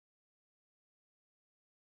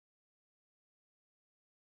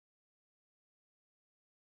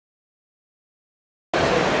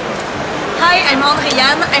Hi, I'm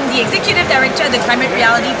André-Yanne. I'm the Executive Director of the Climate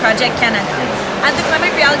Reality Project Canada. At the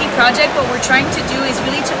Climate Reality Project, what we're trying to do is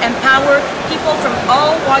really to empower people from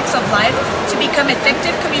all walks of life to become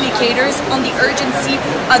effective communicators on the urgency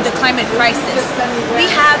of the climate crisis. We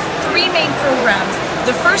have three main programs.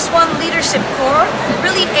 The first one, Leadership Core,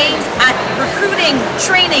 really aims at recruiting,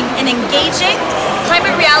 training, and engaging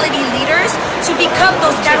climate reality leaders to become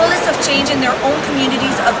those catalysts of change in their own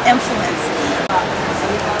communities of influence.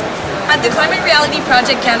 At the Climate Reality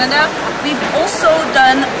Project Canada, we've also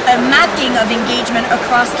done a mapping of engagement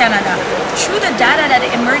across Canada. Through the data that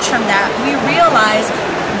emerged from that, we realized,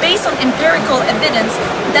 based on empirical evidence,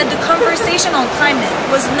 that the conversation on climate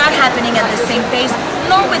was not happening at the same pace,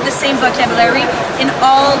 nor with the same vocabulary in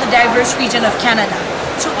all the diverse regions of Canada.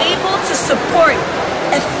 To be able to support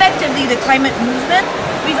effectively the climate movement,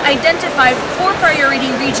 we've identified 4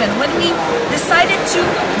 priority regions when we decided to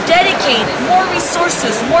dedicate more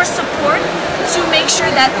resources, more support to make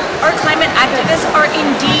sure that our climate activists are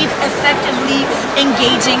indeed effectively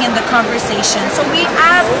engaging in the conversation. So we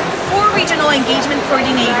have 4 regional engagement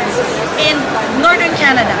coordinators in Northern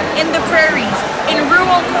Canada, in the prairies, in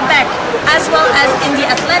rural Quebec, as well as in the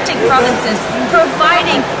Atlantic provinces,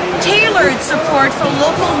 providing tailored support for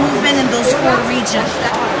local movement in those 4 regions.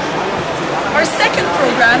 Our second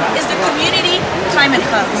program is the Community Climate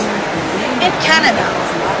Hubs. In Canada,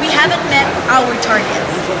 we haven't met our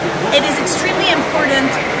targets. It is extremely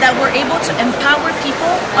important that we're able to empower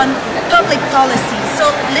people on public policy,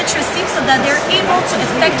 so literacy, so that they're able to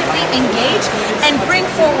effectively engage and bring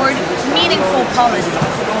forward meaningful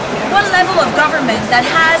policies. One level of government that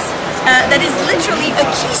is literally a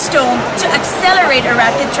keystone to accelerate a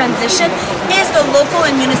rapid transition is the local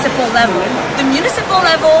and municipal level. The municipal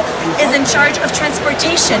level is in charge of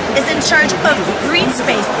transportation, is in charge of green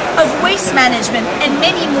space, of waste management, and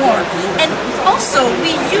many more. And also,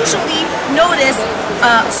 we usually notice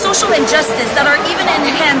social injustice that are even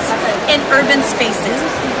enhanced in urban spaces.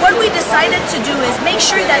 What we decided to do is make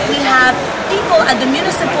sure that we have people at the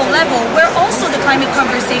municipal level where also the climate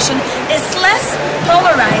conversation is less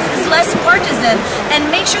polarized, is less partisan, and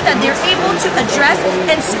make sure that they're able to address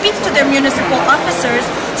and speak to their municipal officers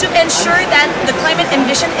to ensure that the climate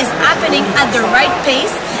ambition is happening at the right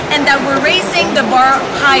pace and that we're raising the bar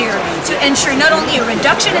higher to ensure not only a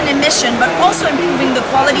reduction in emission but also improving the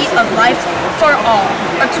quality of life for all.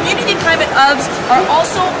 Our community climate hubs are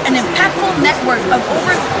also an impactful network of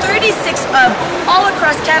over 36 hubs all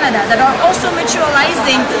across Canada that are also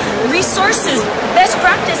mutualizing resources, best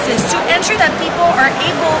practices to ensure that people are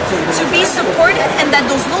able to be supported and that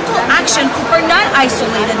those local actions are not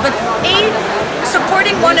isolated but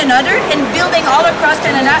supporting one another and building all across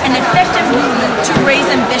Canada an effective movement to raise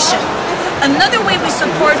ambition. Another way we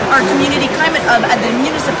support our community climate hub at the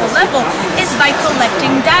municipal level is by collecting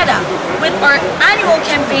data. With our annual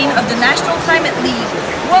campaign of the National Climate League,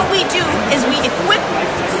 what we do is we equip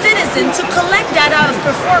citizens to collect data of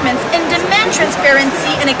performance and demand transparency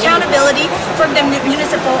and accountability from the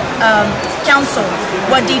municipal council.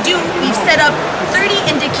 What they do, we've set up 30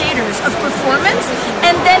 indicators of performance,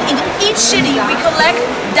 and then in each city we collect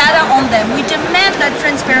data on them. We demand that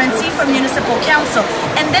transparency from municipal council,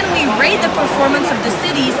 and then we rate the performance of the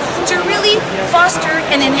cities to really foster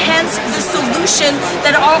and enhance the solution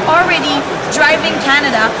that are already driving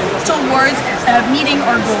Canada towards meeting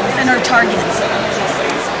our goals and our targets.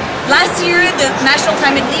 Last year, the National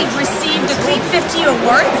Climate League received the Clean 50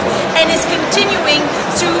 Awards and is continuing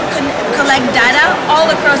to collect data all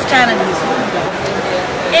across Canada.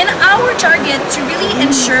 In our target to really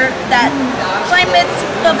ensure that climate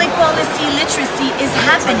public policy literacy is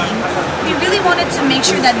happening, we really wanted to make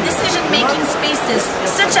sure that decision-making spaces,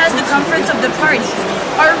 such as the Conference of the Parties,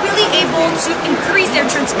 are really able to increase their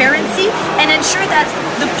transparency and ensure that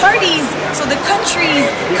the parties, so the country's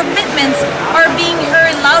commitments, are being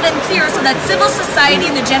heard loud and clear so that civil society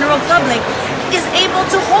and the general public is able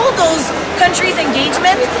to hold those countries'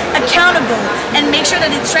 engagement accountable and make sure that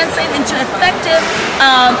it translates into effective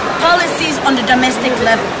policies on the domestic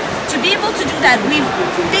level. To be able to do that, we've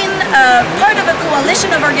been part of a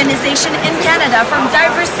coalition of organizations in Canada from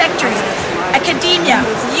diverse sectors, academia,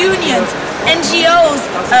 unions, NGOs,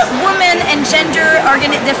 women and gender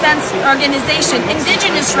defense organization,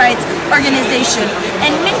 indigenous rights organization,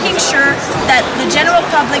 and making sure that the general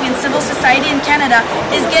public and civil society in Canada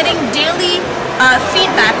is getting daily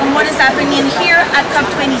feedback on what is happening here at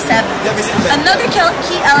COP27. Another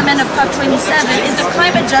key element of COP27 is the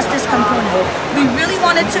climate justice component. We really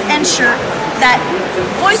wanted to ensure that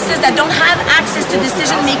voices that don't have access to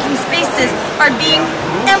decision-making spaces are being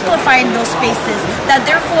amplified in those spaces, that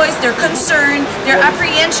their voice, their concern, their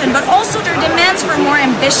apprehension, but also their demands for more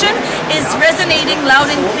ambition is resonating loud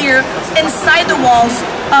and clear inside the walls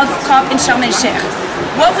of COP in Sharm el-Sheikh.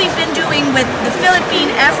 What we've been doing with the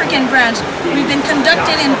Philippine African branch, we've been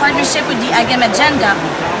conducting in partnership with the AGEM Agenda.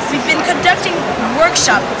 We've been conducting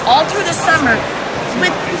workshops all through the summer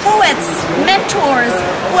with poets, mentors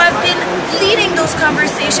who have been leading those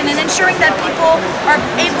conversations and ensuring that people are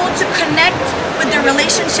able to connect with their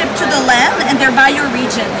relationship to the land and their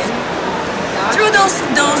bioregions. Through those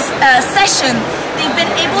sessions, they've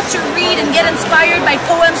been able to read and get inspired by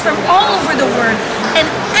poems from all over the world and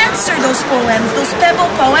answer those poems, those pebble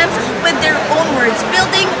poems, with their own words,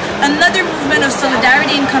 building another movement of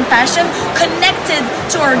solidarity and compassion connected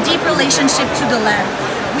to our deep relationship to the land.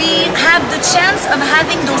 We have the chance of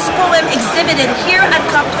having those poems exhibited here at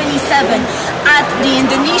COP27, at the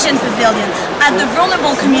Indonesian Pavilion, at the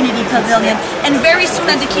Vulnerable Community Pavilion, and very soon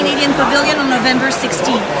at the Canadian Pavilion on November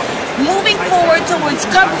 16th. Moving forward towards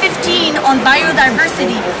COP15 on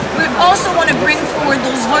biodiversity, we also want to bring forward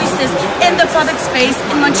those voices in the public space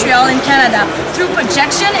in Montreal in Canada through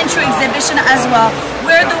projection and through exhibition as well,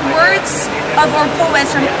 where the words of our poets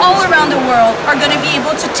from all around the world are going to be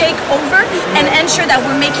able to take over and ensure that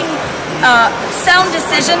we're making sound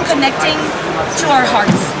decision connecting to our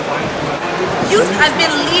hearts. Youth have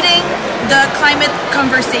been leading the climate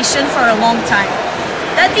conversation for a long time.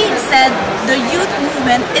 That being said, the youth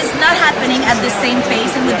movement is not happening at the same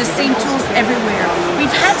pace and with the same tools everywhere.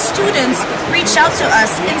 We've had students reach out to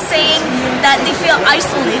us in saying that they feel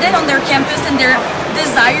isolated on their campus and their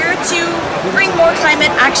desire to bring more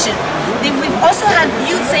climate action. We've also had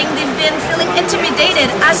youth saying they've been feeling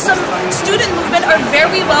intimidated as some student movement are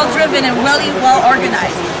very well driven and really well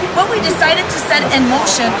organized. What we decided to set in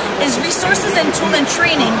motion is resources and tool and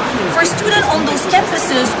training for students on those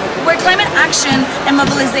campuses where climate action and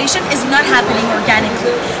mobilization is not happening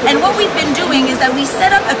organically. And what we've been doing is that we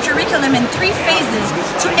set up a curriculum in 3 phases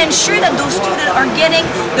to ensure that those students are getting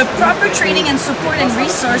the proper training and support and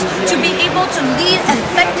resource to be able to lead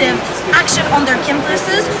effective action on their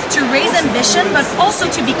campuses, to raise ambition, but also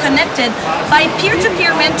to be connected by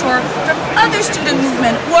peer-to-peer mentor from other student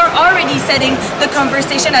movement who are already setting the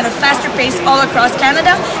conversation at a faster pace all across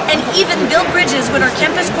Canada, and even build bridges with our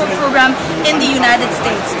Campus Core program in the United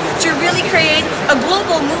States to really create a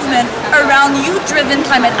global movement around youth-driven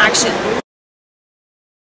climate action.